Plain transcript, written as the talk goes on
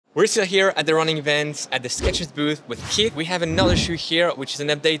We're still here at the running event at the Skechers booth with Kit. We have another shoe here, which is an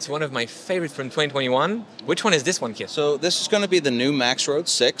update to one of my favorites from 2021. Which one is this one, Kit? So this is going to be the new Max Road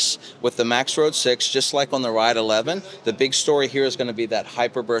 6. With the Max Road 6, just like on the Ride 11, the big story here is going to be that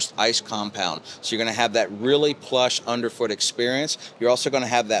Hyperburst ice compound. So you're going to have that really plush underfoot experience. You're also going to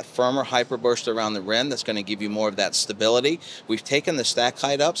have that firmer Hyperburst around the rim that's going to give you more of that stability. We've taken the stack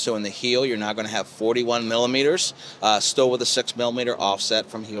height up, so in the heel you're now going to have 41 millimeters, still with a 6 millimeter offset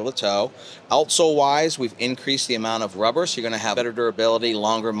from heel to toe. Outsole wise, we've increased the amount of rubber, so you're going to have better durability,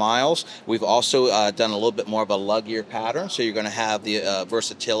 longer miles. We've also done a little bit more of a luggier pattern, so you're going to have the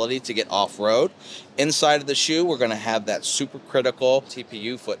versatility to get off-road. Inside of the shoe, we're going to have that super critical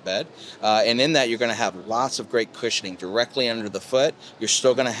TPU footbed, and in that you're going to have lots of great cushioning directly under the foot. You're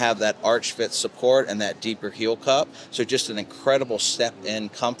still going to have that arch fit support and that deeper heel cup, so just an incredible step in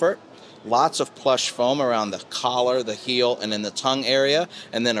comfort. Lots of plush foam around the collar, the heel, and in the tongue area,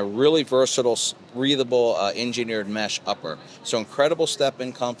 and then a really versatile, breathable engineered mesh upper. So incredible step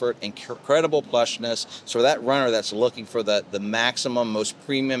in comfort, incredible plushness. So for that runner that's looking for the maximum, most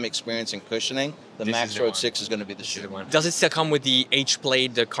premium experience in cushioning, the Max Road 6 is going to be the shoe. Does it still come with the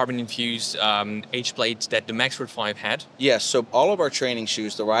H-plate, the carbon-infused H-plate that the Max Road 5 had? Yes, so all of our training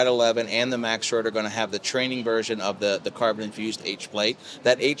shoes, the Ride 11 and the Max Road, are going to have the training version of the carbon-infused H-plate.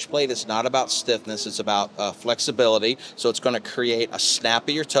 That H-plate is not about stiffness, it's about flexibility. So it's going to create a snap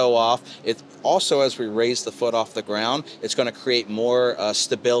of your toe off. It's also, as we raise the foot off the ground, it's going to create more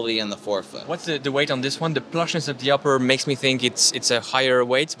stability in the forefoot. What's the weight on this one? The plushness of the upper makes me think it's a higher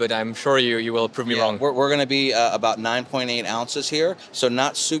weight, but I'm sure you will prove me wrong. We're going to be about 9.8 ounces here, so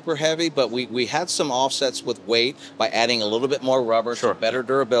not super heavy, but we had some offsets with weight by adding a little bit more rubber, sure, so better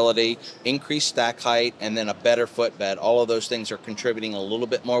durability, increased stack height, and then a better footbed. All of those things are contributing a little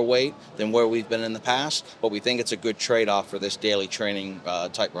bit more weight than where we've been in the past, but we think it's a good trade-off for this daily training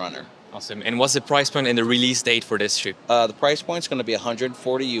type runner. Awesome. And what's the price point and the release date for this shoe? The price point is going to be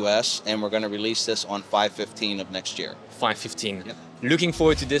 $140 US, and we're going to release this on 5/15 of next year. 5/15. Yep. Looking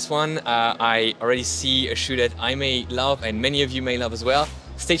forward to this one. I already see a shoe that I may love and many of you may love as well.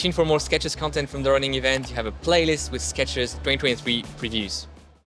 Stay tuned for more Skechers content from the running event. You have a playlist with Skechers 2023 previews.